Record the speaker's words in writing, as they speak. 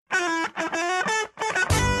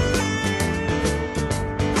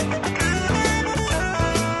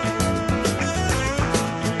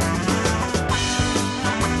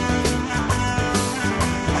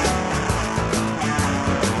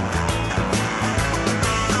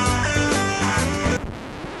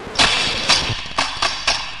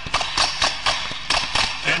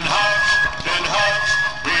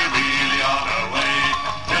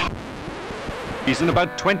season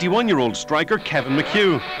about 21-year-old striker Kevin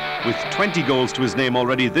McHugh. With 20 goals to his name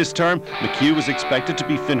already this term, McHugh was expected to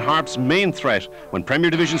be Finn Harp's main threat when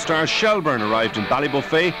Premier Division stars Shelbourne arrived in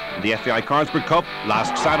Ballybuffet in the FAI Carlsberg Cup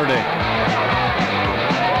last Saturday.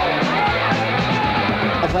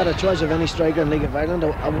 If I had a choice of any striker in League of Ireland,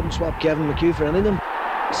 I wouldn't swap Kevin McHugh for any of them.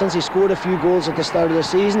 Since he scored a few goals at the start of the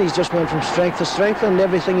season, he's just went from strength to strength, and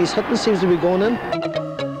everything he's hitting seems to be going in.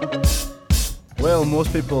 Well,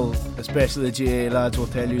 most people, especially the GAA lads, will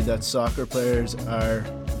tell you that soccer players are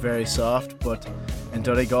very soft, but in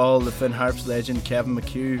Donegal, the Finn Harps legend Kevin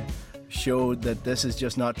McHugh showed that this is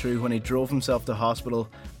just not true when he drove himself to hospital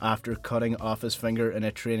after cutting off his finger in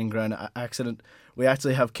a training ground accident. We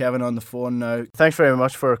actually have Kevin on the phone now. Thanks very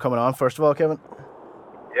much for coming on, first of all, Kevin.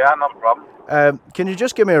 Yeah, not a problem. Can you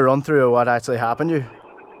just give me a run through of what actually happened to you?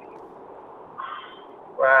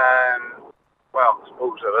 Well, I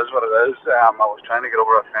suppose it is what it is. I was trying to get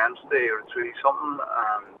over a fence to retrieve something,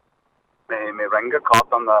 and my ring got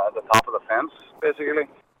caught on the top of the fence, basically.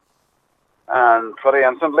 And pretty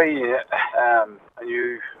instantly, I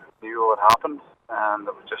knew what happened, and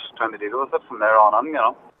I was just trying to deal with it from there on in, you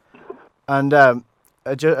know. And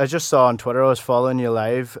I just saw on Twitter, I was following you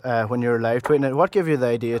live when you were live tweeting it. What gave you the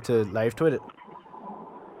idea to live tweet it?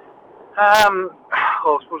 Well,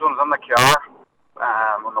 I suppose when I was in the car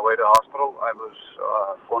on the way to hospital, I was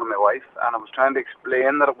phoning my wife, and I was trying to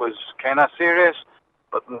explain that it was kind of serious,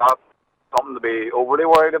 but not something to be overly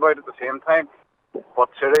worried about at the same time. But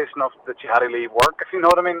serious enough that she had to leave work, if you know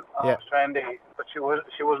what I mean. Yeah. I was trying to, but she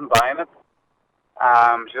wasn't buying it.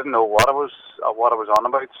 She didn't know what I was on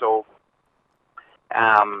about, so.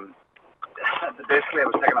 Basically, I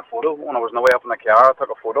was taking a photo when I was on the way up in the car. I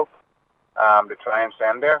took a photo to try and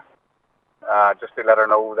send her, just to let her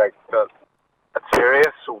know that it's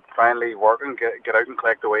serious. So finally, working, get out and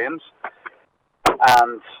collect the weigh-ins.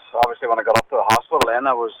 And obviously, when I got up to the hospital, then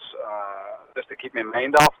I was just to keep my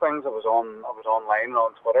mind off things. I was online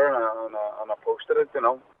on Twitter and I posted it. You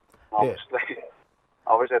know, obviously,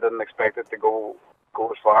 I didn't expect it to go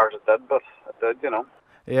as far as it did, but it did. You know.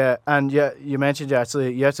 Yeah, and you mentioned you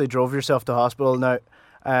actually drove yourself to hospital. Now,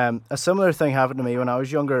 a similar thing happened to me when I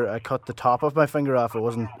was younger. I cut the top of my finger off. It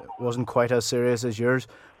wasn't quite as serious as yours,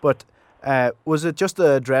 but was it just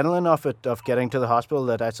the adrenaline of getting to the hospital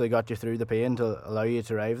that actually got you through the pain to allow you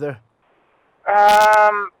to arrive there?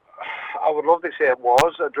 I would love to say it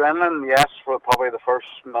was adrenaline, yes, for probably the first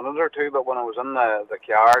minute or two. But when I was in the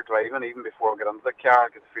car driving, even before I got into the car, I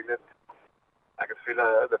could feel it. I could feel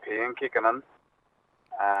the pain kicking in.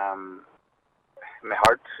 My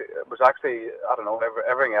heart was actually, I don't know,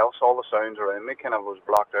 everything else, all the sounds around me kind of was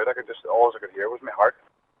blocked out. All I could hear was my heart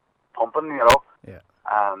pumping, you know. Yeah.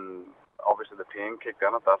 Obviously the pain kicked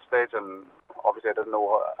in at that stage, and obviously I didn't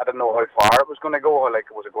know how far it was going to go.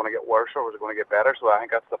 Like, was it going to get worse or was it going to get better? So I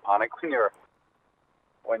think that's the panic when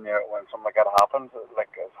something like that happens,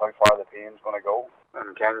 like how far the pain's going to go,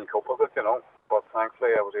 and can you cope with it, you know. But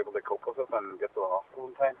thankfully I was able to cope with it and get to the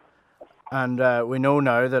hospital in time. And we know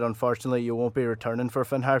now that unfortunately you won't be returning for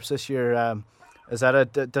Finn Harps this year. Is that a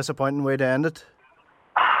disappointing way to end it?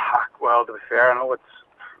 Well, to be fair, I know it's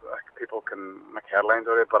people can make headlines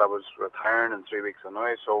out of it, but I was retiring in 3 weeks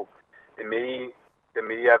anyway. So, to me,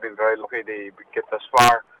 I've been very lucky to get this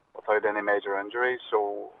far without any major injuries.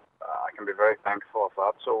 So, I can be very thankful of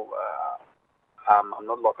that. So, I'm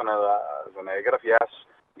not looking at it as a negative. Yes,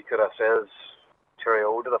 you could have said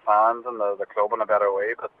cheerio to the fans and the club in a better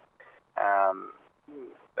way, but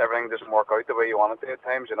everything doesn't work out the way you want it to at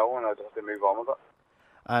times, you know, and I just have to move on with it.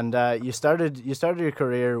 And you started your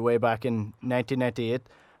career way back in 1998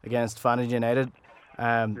 against Fanage United.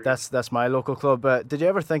 That's my local club. Did you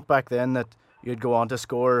ever think back then that you'd go on to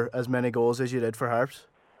score as many goals as you did for Harps?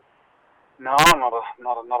 No, not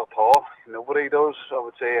at all. Nobody does. I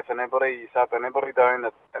would say if you sat anybody down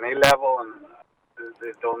at any level and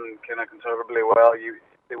they've done kind of considerably well,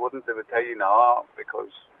 they would tell you no, because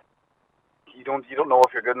you don't know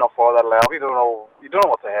if you're good enough for that level. You don't know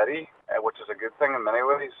what's ahead of you, which is a good thing in many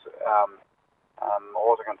ways.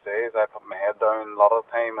 All I can say is I put my head down a lot of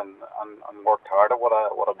the time and worked hard at what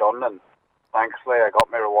I've done, and thankfully I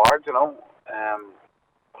got my rewards, you know.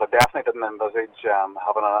 But I definitely didn't envisage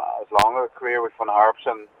having as long a career with Finn Harps,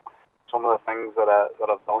 and some of the things that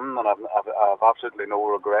I've done, and I've absolutely no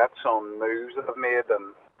regrets on moves that I've made,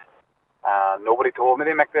 and nobody told me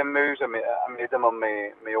to make them moves. I made them on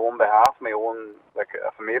my own behalf, my own. Like,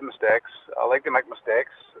 if I made mistakes, I like to make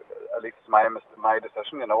mistakes. At least it's my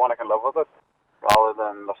decision, you know, and I can live with it, rather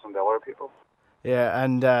than listen to other people. Yeah,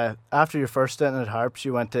 and after your first stint at Harps,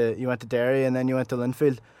 you went to Derry, and then you went to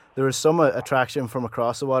Linfield. there was some attraction from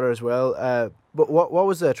across the water as well. But what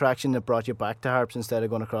was the attraction that brought you back to Harps instead of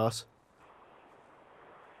going across?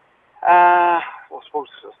 Well, I suppose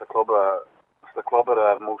it's the club that I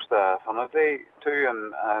have most affinity to,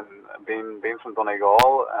 and being from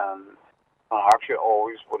Donegal and Harps,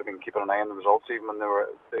 always would have been keeping an eye on the results, even when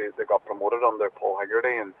they got promoted under Paul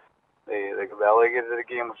Higgerty, and they got relegated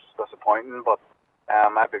again, which was disappointing. But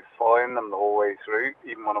I've been following them the whole way through,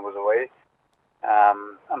 even when I was away.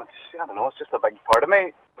 And it's just a big part of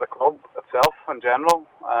me, the club itself in general.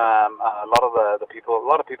 A lot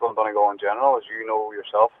of people in Donegal in general, as you know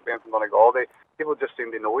yourself, being from Donegal, people just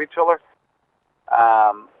seem to know each other,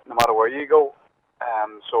 no matter where you go.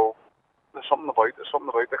 So there's something about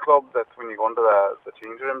the club that when you go into the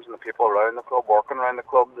change rooms and the people around the club, working around the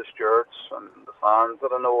club, the stewards and the fans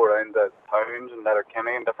that I know around the towns and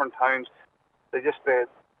Letterkenny and different towns,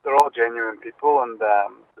 they're all genuine people, and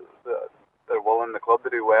they're willing the club to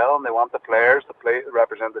do well, and they want the players to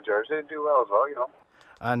represent the jersey to do well as well, you know.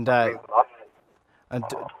 And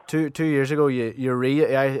 2 years ago,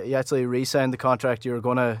 you actually re-signed the contract. You're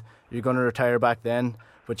gonna retire back then,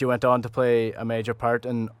 but you went on to play a major part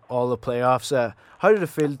in all the playoffs. How did it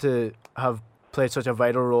feel to have played such a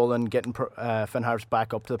vital role in getting Finn Harps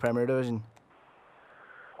back up to the Premier Division?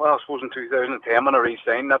 Well, I suppose in 2010 when I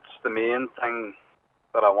re-signed, that's the main thing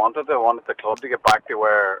that I wanted. I wanted the club to get back to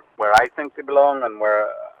where I think they belong, and where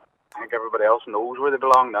I think everybody else knows where they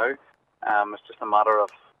belong now. It's just a matter of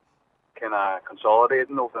kind of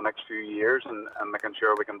consolidating over the next few years and making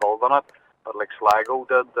sure we can build on it. But like Sligo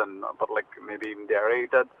did, but like maybe even Derry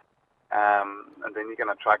did. And then you can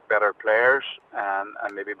attract better players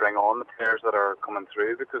and maybe bring on the players that are coming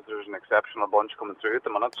through, because there's an exceptional bunch coming through at the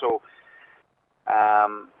minute. So I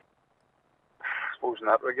suppose in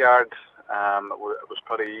that regard, it was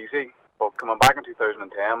pretty easy. But coming back in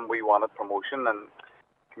 2010, we wanted promotion, and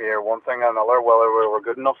here one thing and another, whether we were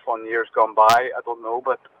good enough on years gone by, I don't know.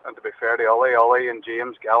 But and to be fair to Ollie and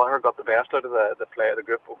James Gallagher got the best out of the play of the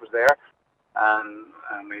group that was there, and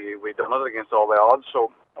we done it against all the odds.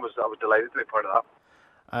 So I was delighted to be part of that.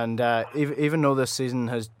 And even though this season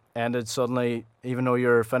has ended suddenly, even though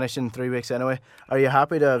you're finishing 3 weeks anyway, are you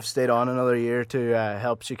happy to have stayed on another year to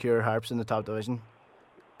help secure Harps in the top division?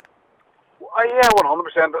 Yeah,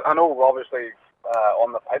 100%. I know, obviously,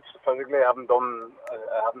 on the pitch physically, I haven't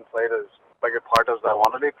played as big a part as I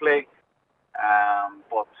wanted to play.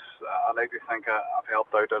 But I like to think I've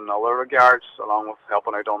helped out in other regards, along with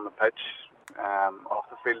helping out on the pitch, off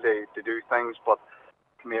the field to do things. But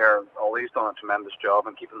come here, Ollie's done a tremendous job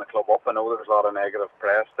in keeping the club up. I know there's a lot of negative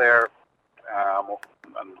press there,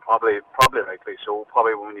 and probably rightly so.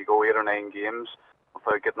 Probably when you go 8 or 9 games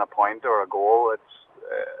without getting a point or a goal, it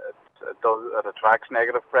attracts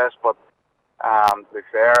negative press. But to be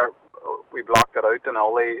fair, we blocked it out, and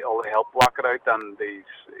Ollie helped block it out, and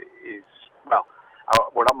he's well.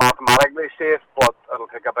 We're not mathematically safe, but it'll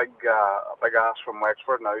take a big ask from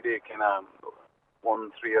Wexford now to kind of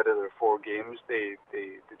won 3 out of their 4 games to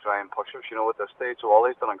try and push us, at this stage. So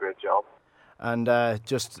Ollie's done a great job. And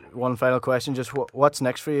just one final question: just what's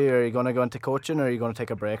next for you? Are you going to go into coaching, or are you going to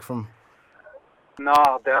take a break from? No,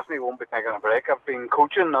 I definitely won't be taking a break. I've been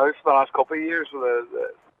coaching now for the last couple of years with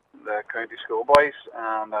the county schoolboys,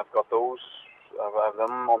 and I've got those. I have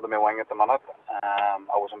them under my wing at the minute. I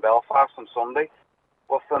was in Belfast on Sunday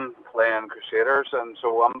with them playing Crusaders, and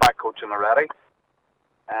so I'm back coaching already.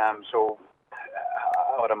 So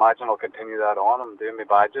I would imagine I'll continue that on. I'm doing my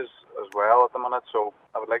badges as well at the minute, so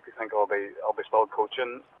I would like to think I'll be still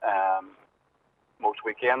coaching most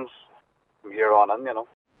weekends from here on in,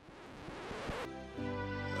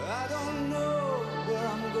 I don't know where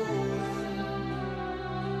I'm going,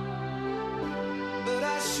 but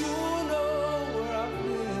I sure know where I've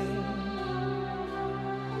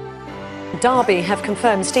been. Derby have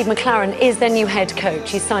confirmed Steve McClaren is their new head coach.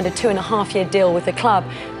 He's signed a 2.5-year deal with the club.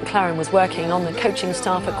 McClaren was working on the coaching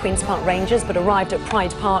staff at Queen's Park Rangers, but arrived at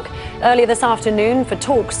Pride Park earlier this afternoon for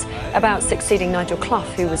talks about succeeding Nigel Clough,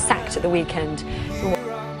 who was sacked at the weekend.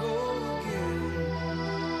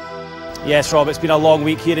 Yes, Rob, it's been a long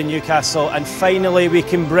week here in Newcastle, and finally we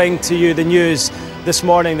can bring to you the news this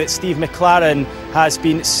morning that Steve McClaren has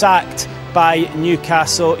been sacked by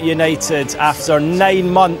Newcastle United after 9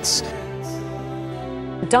 months.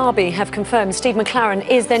 Derby have confirmed Steve McClaren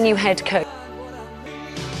is their new head coach.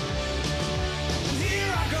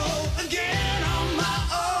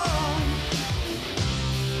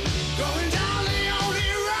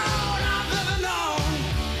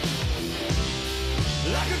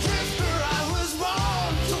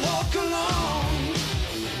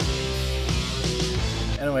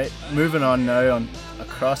 Anyway, moving on now on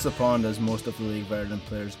across the pond as most of the League of Ireland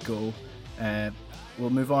players go.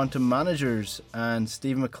 We'll move on to managers, and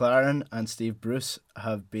Steve McClaren and Steve Bruce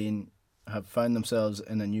have found themselves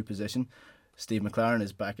in a new position. Steve McClaren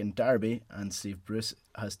is back in Derby, and Steve Bruce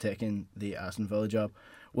has taken the Aston Villa job.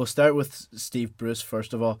 We'll start with Steve Bruce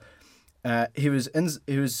first of all. He was in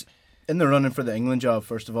the running for the England job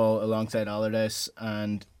first of all, alongside Allardyce,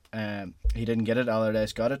 and he didn't get it.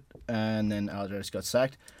 Allardyce got it, and then Allardyce got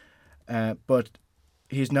sacked. But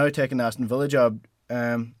he's now taken the Aston Villa job.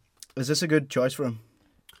 Is this a good choice for him?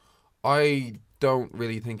 I don't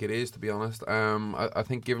really think it is, to be honest. I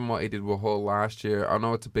think given what he did with Hull last year, I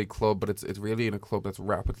know it's a big club, but it's really in a club that's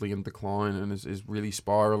rapidly in decline and is really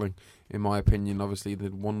spiralling, in my opinion. Obviously, they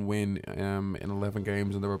had one win in 11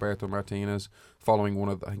 games under Roberto Martinez, following one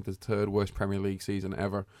of, I think, the third worst Premier League season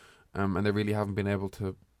ever. And they really haven't been able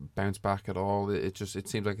to bounce back at all. It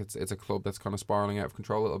seems like it's a club that's kind of spiralling out of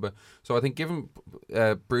control a little bit. So I think given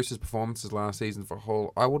Bruce's performances last season for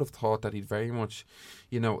Hull, I would have thought that he'd very much,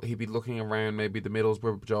 he'd be looking around maybe the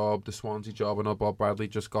Middlesbrough job, the Swansea job. I know Bob Bradley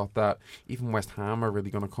just got that. Even West Ham are really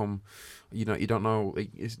going to come. You don't know,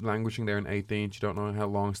 he's languishing there in 18th. You don't know how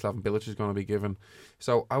long Slaven Bilic is going to be given.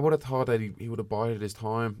 So I would have thought that he would have bided his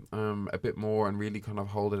time a bit more and really kind of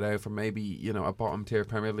hold it out for maybe, a bottom tier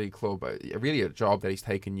Premier League club. Really a job that he's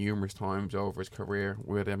taken numerous times over his career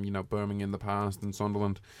with Birmingham in the past and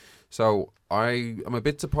Sunderland. So I'm a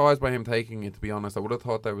bit surprised by him taking it, to be honest. I would have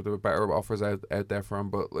thought there were better offers out there for him,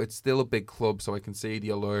 but it's still a big club, so I can see the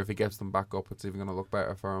allure. If he gets them back up, it's even going to look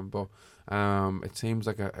better for him. But it seems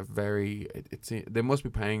like they must be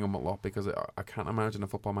paying him a lot, because I can't imagine a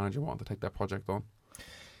football manager wanting to take that project on.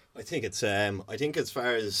 I think it's. I think as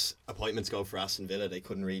far as appointments go for Aston Villa, they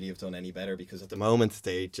couldn't really have done any better, because at the moment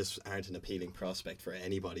they just aren't an appealing prospect for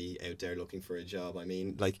anybody out there looking for a job. I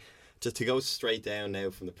mean, just to go straight down now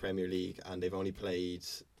from the Premier League, and they've only played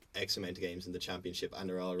X amount of games in the Championship, and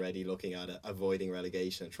they're already looking at avoiding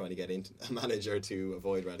relegation and trying to get into a manager to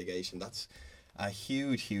avoid relegation. That's a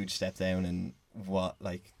huge step down in what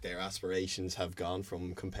their aspirations have gone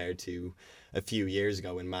from, compared to a few years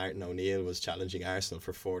ago when Martin O'Neill was challenging Arsenal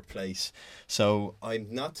for 4th place. So I'm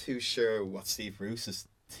not too sure what Steve Bruce is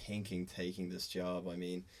thinking taking this job. I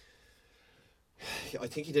mean, I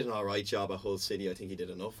think he did an alright job at Hull City. I think he did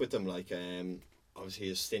enough with them. Obviously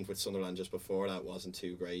his stint with Sunderland just before that wasn't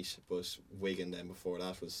too great, but Wigan then before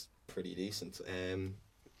that was pretty decent.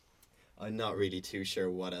 I'm not really too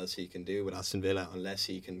sure what else he can do with Aston Villa, unless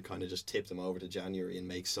he can kind of just tip them over to January and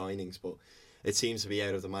make signings. But it seems to be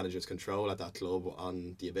out of the manager's control at that club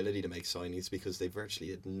on the ability to make signings, because they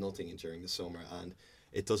virtually did nothing during the summer, and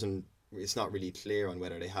it's not really clear on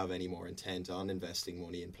whether they have any more intent on investing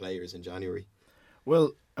money in players in January.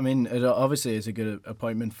 Well, I mean, it obviously is a good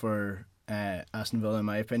appointment for Aston Villa, in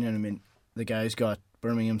my opinion. I mean, the guy's got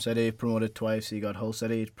Birmingham City promoted twice, he got Hull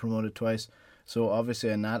City promoted twice. So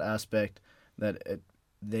obviously in that aspect,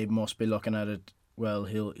 they must be looking at it. Well,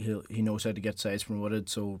 he knows how to get sides promoted,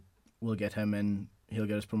 so we'll get him in. He'll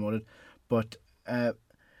get us promoted. But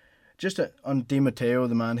just on Di Matteo,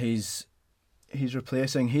 the man he's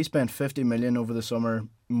replacing, he spent 50 million over the summer,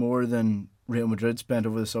 more than Real Madrid spent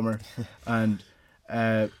over the summer, and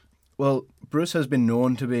Bruce has been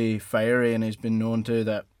known to be fiery, and he's been known to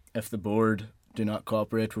that if the board do not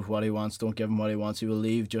cooperate with what he wants, don't give him what he wants, he will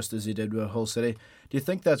leave, just as he did with Hull City. Do you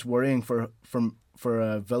think that's worrying for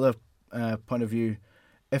a Villa point of view,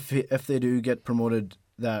 if they do get promoted,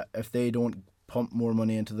 that if they don't pump more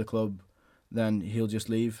money into the club, then he'll just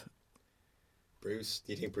leave? Bruce,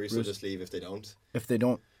 do you think Bruce will just leave if they don't? If they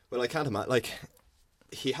don't? Well, I can't imagine.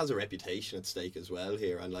 He has a reputation at stake as well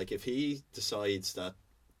here, and if he decides that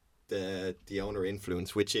the owner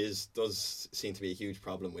influence, which does seem to be a huge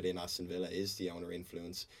problem within Aston Villa, is the owner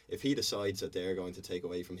influence. If he decides that they're going to take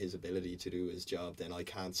away from his ability to do his job, then I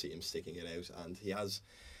can't see him sticking it out. And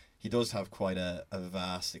he does have quite a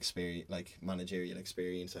vast experience, managerial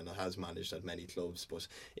experience, and has managed at many clubs. But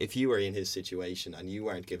if you were in his situation and you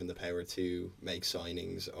weren't given the power to make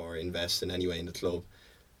signings or invest in any way in the club,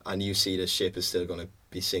 and you see the ship is still going to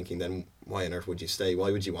be sinking, then why on earth would you stay? Why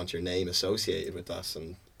would you want your name associated with that?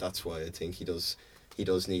 And that's why I think he does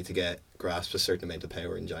need to grasp a certain amount of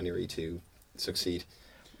power in January to succeed.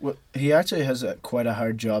 Well, he actually has quite a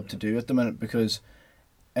hard job to do at the minute, because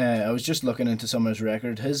I was just looking into some of his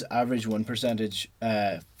record. His average win percentage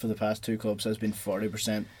for the past 2 clubs has been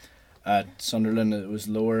 40%. At Sunderland it was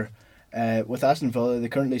lower. With Aston Villa, they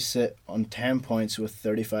currently sit on 10 points with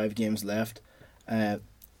 35 games left.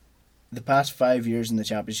 The past 5 years in the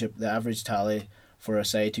Championship, the average tally for a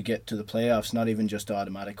side to get to the playoffs, not even just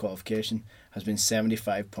automatic qualification, has been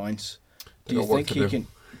 75 points. Do you think he can?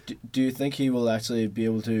 Do you think he will actually be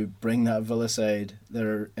able to bring that Villa side that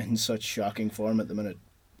are in such shocking form at the minute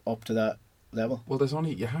up to that level? Well,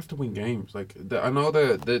 you have to win games. Like I know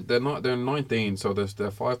they're 19, so there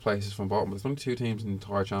are 5 places from bottom. But there's only 2 teams in the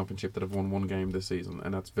entire championship that have won 1 game this season,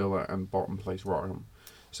 and that's Villa and bottom place Rotherham.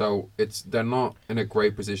 So they're not in a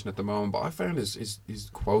great position at the moment. But I found his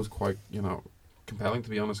quote quite compelling, to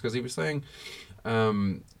be honest, because he was saying,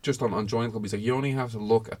 just on joining the club, he's like, you only have to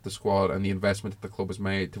look at the squad and the investment that the club has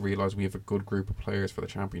made to realise we have a good group of players for the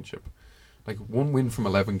championship. Like, 1 win from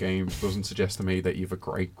 11 games doesn't suggest to me that you have a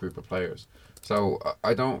great group of players. So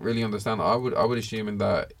I don't really understand. I would assume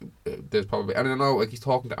that there's probably, and I know, like, he's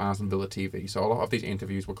talking to Aston Villa TV, so a lot of these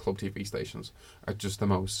interviews with club TV stations are just the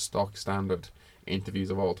most stock standard interviews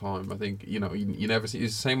of all time. I think you never see.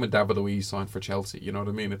 It's the same when David Luiz signed for Chelsea. You know what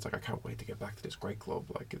I mean? It's like, I can't wait to get back to this great club.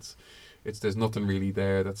 Like it's there's nothing really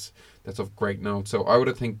there that's of great note. So I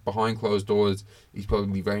would think behind closed doors, he's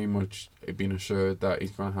probably very much been assured that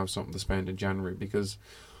he's going to have something to spend in January, because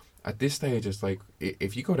at this stage, it's like,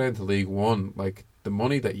 if you go down to League One, like, the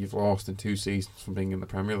money that you've lost in 2 seasons from being in the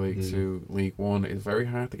Premier League to League One is very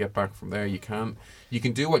hard to get back from there. You can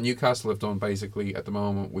do what Newcastle have done basically at the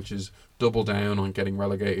moment, which is double down on getting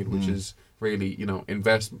relegated, which is really,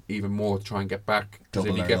 invest even more to try and get back.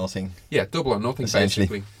 Double or nothing. Yeah, double or nothing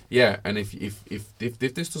basically. Yeah, and if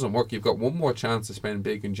this doesn't work, you've got one more chance to spend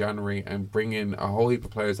big in January and bring in a whole heap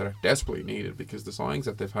of players that are desperately needed, because the signings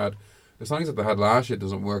that they had last year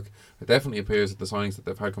doesn't work. It definitely appears that the signings that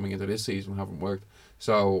they've had coming into this season haven't worked.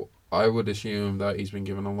 So I would assume that he's been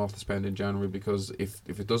given a lot to spend in January, because if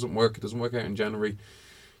it doesn't work out in January,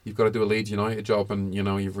 you've got to do a Leeds United job, and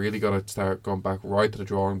you've really got to start going back right to the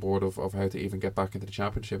drawing board of how to even get back into the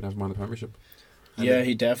Championship, never mind the Premiership. Yeah,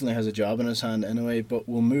 he definitely has a job in his hand anyway. But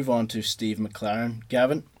we'll move on to Steve McClaren.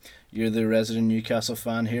 Gavin, you're the resident Newcastle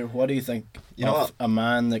fan here. What do you think of a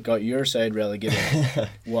man that got your side relegated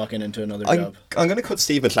walking into another job? I'm going to cut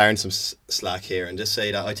Steve McClaren some slack here and just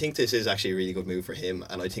say that I think this is actually a really good move for him,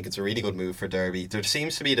 and I think it's a really good move for Derby. There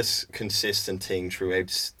seems to be this consistent thing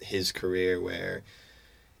throughout his career where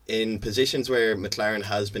in positions where McClaren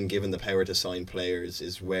has been given the power to sign players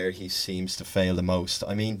is where he seems to fail the most.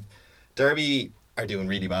 I mean, Derby are doing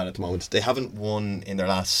really bad at the moment. They haven't won in their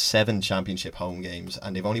last 7 championship home games,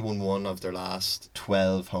 and they've only won 1 of their last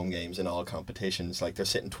 12 home games in all competitions. Like, they're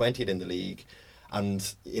sitting 20th in the league,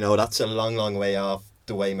 and that's a long way off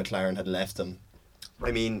the way McClaren had left them.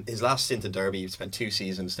 I mean, his last stint in Derby, he spent 2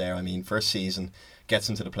 seasons there. I mean, first season gets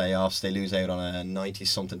them to the playoffs. They lose out on a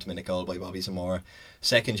 90-something minute goal by Bobby Zamora.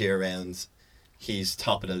 Second year round, he's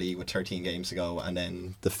top of the league with 13 games to go, and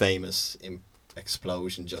then the famous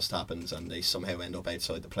explosion just happens and they somehow end up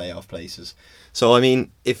outside the playoff places. So I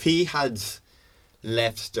mean, if he had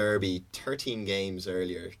left Derby 13 games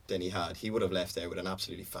earlier than he would have left there with an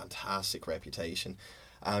absolutely fantastic reputation.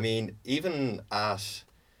 I mean, even at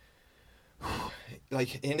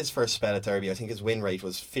like in his first spell at Derby, I think his win rate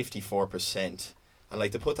was 54%. And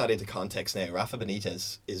like, to put that into context now, Rafa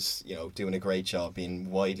Benitez is doing a great job, being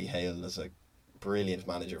widely hailed as a brilliant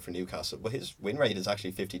manager for Newcastle, but his win rate is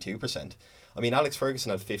actually 52%. I mean, Alex Ferguson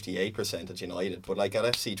had 58% at United, but like at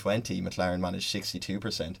FC20, McClaren managed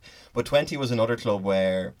 62%. But 20 was another club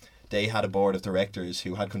where they had a board of directors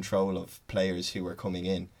who had control of players who were coming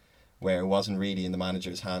in, where it wasn't really in the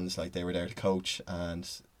manager's hands. Like, they were there to coach, and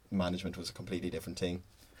management was a completely different thing.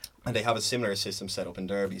 And they have a similar system set up in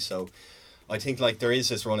Derby. So I think like there is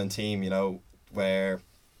this running team, where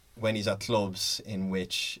when he's at clubs in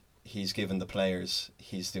which he's given the players,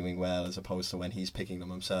 he's doing well, as opposed to when he's picking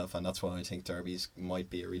them himself, and that's why I think Derby's might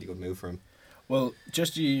be a really good move for him. Well,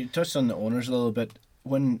 just you touched on the owners a little bit.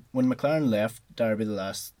 When McClaren left Derby the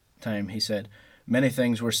last time, he said, "Many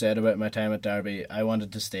things were said about my time at Derby. I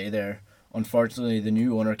wanted to stay there. Unfortunately, the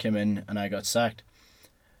new owner came in and I got sacked."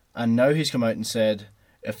 And now he's come out and said,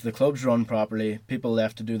 if the club's run properly, people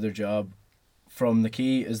left to do their job. From the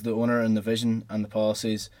key is the owner and the vision and the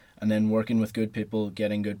policies, and then working with good people,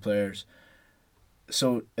 getting good players.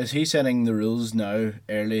 So is he setting the rules now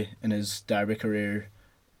early in his Derby career,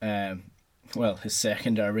 his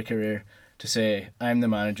second Derby career, to say, I'm the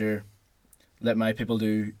manager, let my people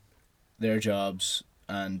do their jobs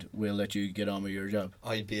and we'll let you get on with your job?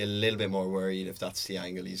 I'd be a little bit more worried if that's the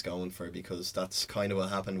angle he's going for, because that's kind of what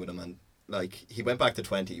happened with him. And like, he went back to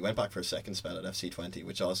 20, he went back for a second spell at FC20,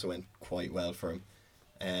 which also went quite well for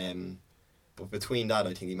him. But between that,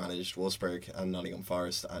 I think he managed Wolfsburg and Nottingham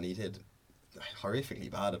Forest, and he did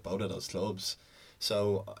horrifically bad at both of those clubs.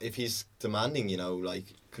 So if he's demanding,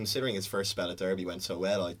 considering his first spell at Derby went so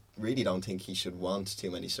well, I really don't think he should want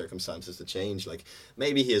too many circumstances to change. Like,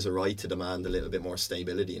 maybe he has a right to demand a little bit more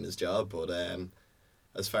stability in his job, but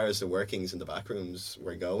as far as the workings in the back rooms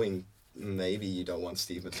were going, maybe you don't want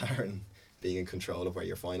Steve McLaren being in control of where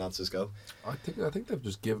your finances go. I think they've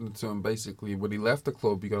just given it to him. Basically, when he left the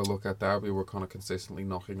club, you got to look at Derby were kind of consistently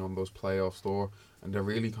knocking on those playoffs door, and they're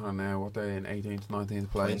really kind of now, what they're in 18th, 19th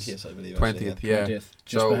place. 20th, I believe. 20th, yeah. 20th,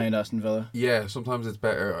 just behind Aston Villa. Yeah, sometimes it's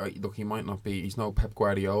better. Look, he might not be. He's no Pep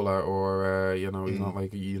Guardiola, or he's not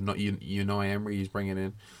like Emery he's bringing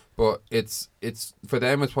in. But it's for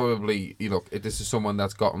them. It's probably this is someone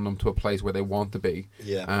that's gotten them to a place where they want to be.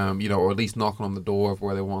 Yeah. Or at least knocking on the door of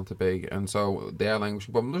where they want to be, and so they are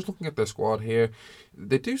languishing. But I'm just looking at their squad here.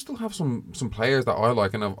 They do still have some players that I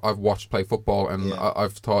like, and I've watched play football, and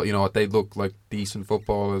I've thought they look like decent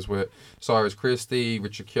footballers with Cyrus Christie,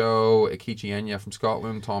 Richard Keogh, Akichi Enya from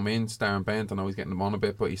Scotland, Tom Ince, Darren Bent. I know he's getting them on a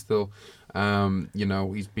bit, but he's still,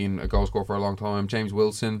 he's been a goal scorer for a long time. James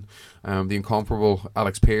Wilson, the incomparable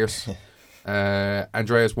Alex Pearce,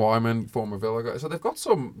 Andreas Wyman, former Villa guy. So they've got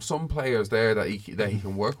some players there that he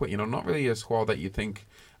can work with. Not really a squad that you think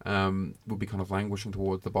would be kind of languishing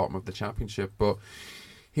towards the bottom of the championship, but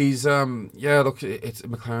he's it's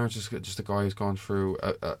McLaren's just a guy who's gone through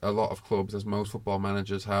a lot of clubs, as most football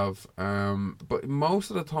managers have, but most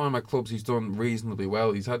of the time at clubs he's done reasonably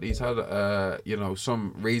well. He's had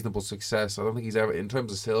some reasonable success. I don't think he's ever, in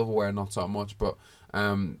terms of silverware, not so much, but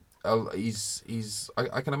he's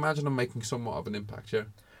I can imagine him making somewhat of an impact. Yeah.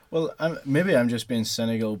 Well, maybe I'm just being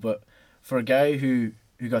cynical, but for a guy who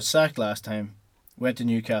got sacked last time, went to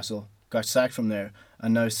Newcastle, got sacked from there,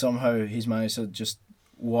 and now somehow he's managed to just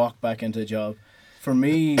walk back into the job. For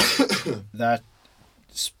me, that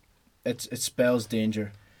it spells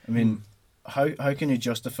danger. I mean, how can you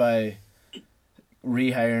justify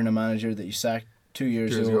rehiring a manager that you sacked 2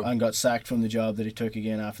 years ago and got sacked from the job that he took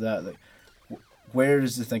again after that? Like, where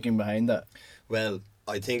is the thinking behind that? Well,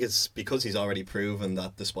 I think it's because he's already proven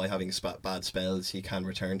that despite having bad spells, he can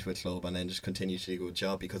return to a club and then just continue to do a good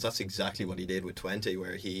job, because that's exactly what he did with 20,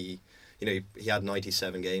 where he had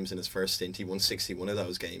 97 games in his first stint. He won 61 of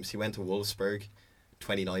those games. He went to Wolfsburg,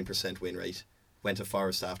 29% win rate. Went to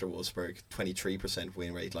Forest after Wolfsburg, 23%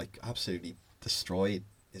 win rate. Like, absolutely destroyed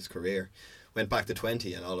his career. Went back to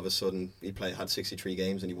 20, and all of a sudden he had 63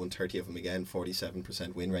 games and he won 30 of them again,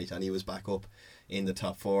 47% win rate, and he was back up in the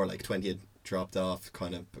top four. Like, 20 had dropped off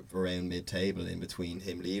kind of around mid-table in between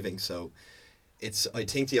him leaving. So I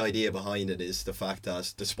think the idea behind it is the fact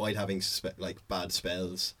that despite having bad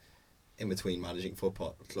spells in between managing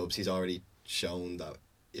football clubs, he's already shown that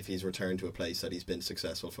if he's returned to a place that he's been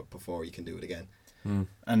successful for before, he can do it again.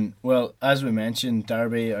 And, well, as we mentioned,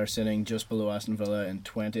 Derby are sitting just below Aston Villa in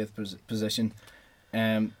 20th position.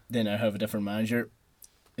 They now have a different manager.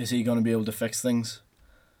 Is he going to be able to fix things?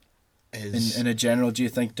 In a general, do you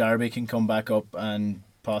think Derby can come back up and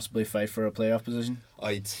possibly fight for a playoff position?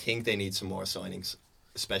 I think they need some more signings,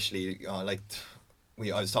 especially I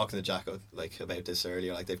was talking to Jack about this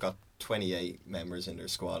earlier. Like, they've got 28 members in their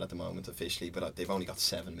squad at the moment officially, but they've only got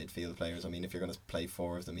 7 midfield players. I mean, if you're going to play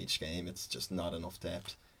 4 of them each game, it's just not enough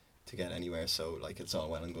depth to get anywhere. So it's all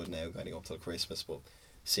well and good now getting up till Christmas, but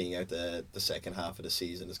seeing out the second half of the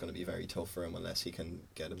season is going to be very tough for him unless he can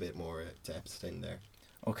get a bit more depth in there.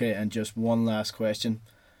 Okay, and just one last question.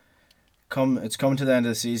 It's coming to the end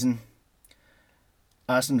of the season.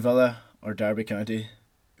 Aston Villa or Derby County,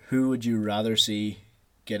 who would you rather see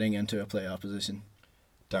getting into a playoff position?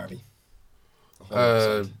 Derby.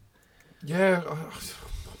 I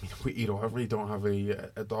really don't have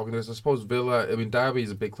a dog in this. I suppose Villa. I mean, Derby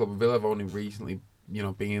is a big club. Villa have only recently,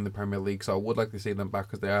 been in the Premier League, so I would like to see them back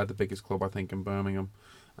because they are the biggest club, I think, in Birmingham.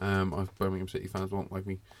 Birmingham City fans won't like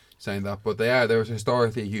me saying that, but they're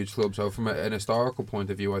historically a huge club. So from an historical point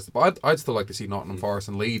of view, I'd still like to see Nottingham Forest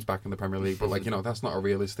and Leeds back in the Premier League, but that's not a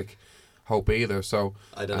realistic hope either. So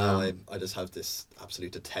I don't know. I just have this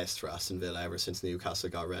absolute detest for Aston Villa ever since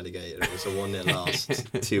Newcastle got relegated. It was a 1-0 loss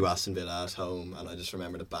to Aston Villa at home, and I just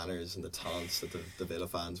remember the banners and the taunts that the Villa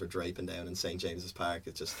fans were draping down in St James's Park.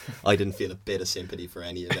 It's just, I didn't feel a bit of sympathy for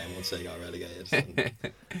any of them once they got relegated. And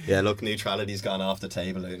yeah, look, neutrality's gone off the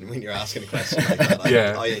table, and when you're asking a question like that,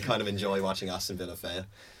 I kind of enjoy watching Aston Villa fail.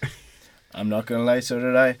 I'm not going to lie, so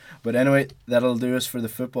did I. But anyway, that'll do us for the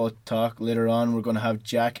football talk. Later on, we're going to have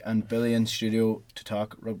Jack and Billy in studio to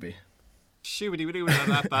talk rugby.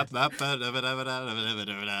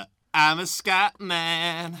 I'm a scat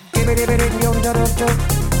man. I'm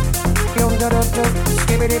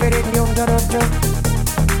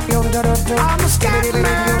a scat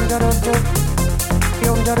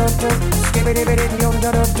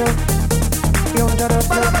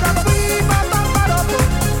man.